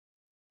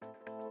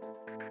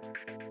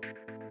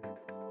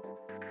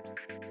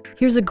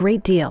Here's a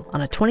great deal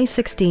on a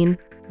 2016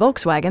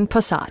 Volkswagen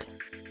Passat.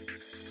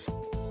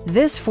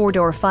 This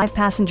four-door,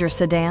 five-passenger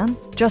sedan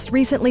just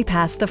recently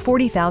passed the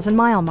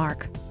 40,000-mile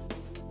mark.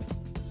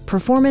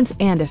 Performance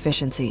and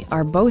efficiency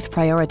are both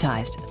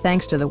prioritized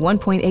thanks to the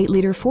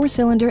 1.8-liter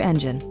four-cylinder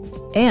engine.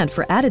 And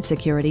for added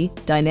security,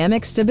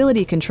 dynamic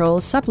stability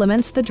control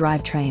supplements the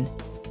drivetrain.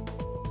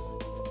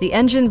 The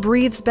engine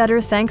breathes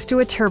better thanks to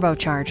a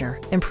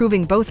turbocharger,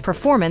 improving both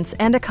performance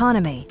and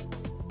economy.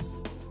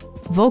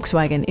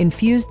 Volkswagen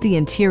infused the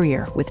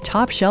interior with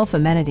top-shelf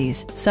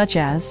amenities such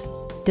as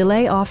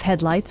delay-off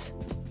headlights,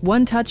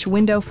 one-touch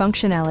window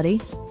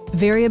functionality,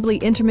 variably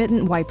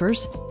intermittent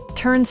wipers,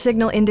 turn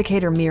signal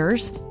indicator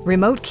mirrors,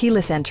 remote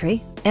keyless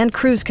entry, and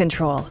cruise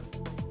control.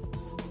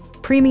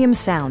 Premium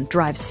sound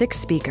drives 6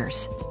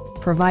 speakers,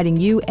 providing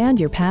you and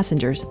your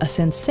passengers a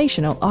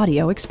sensational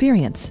audio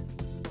experience.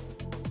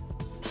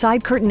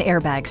 Side curtain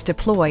airbags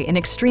deploy in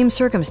extreme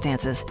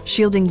circumstances,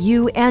 shielding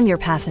you and your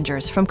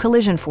passengers from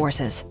collision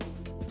forces.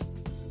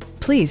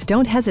 Please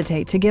don't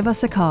hesitate to give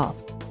us a call.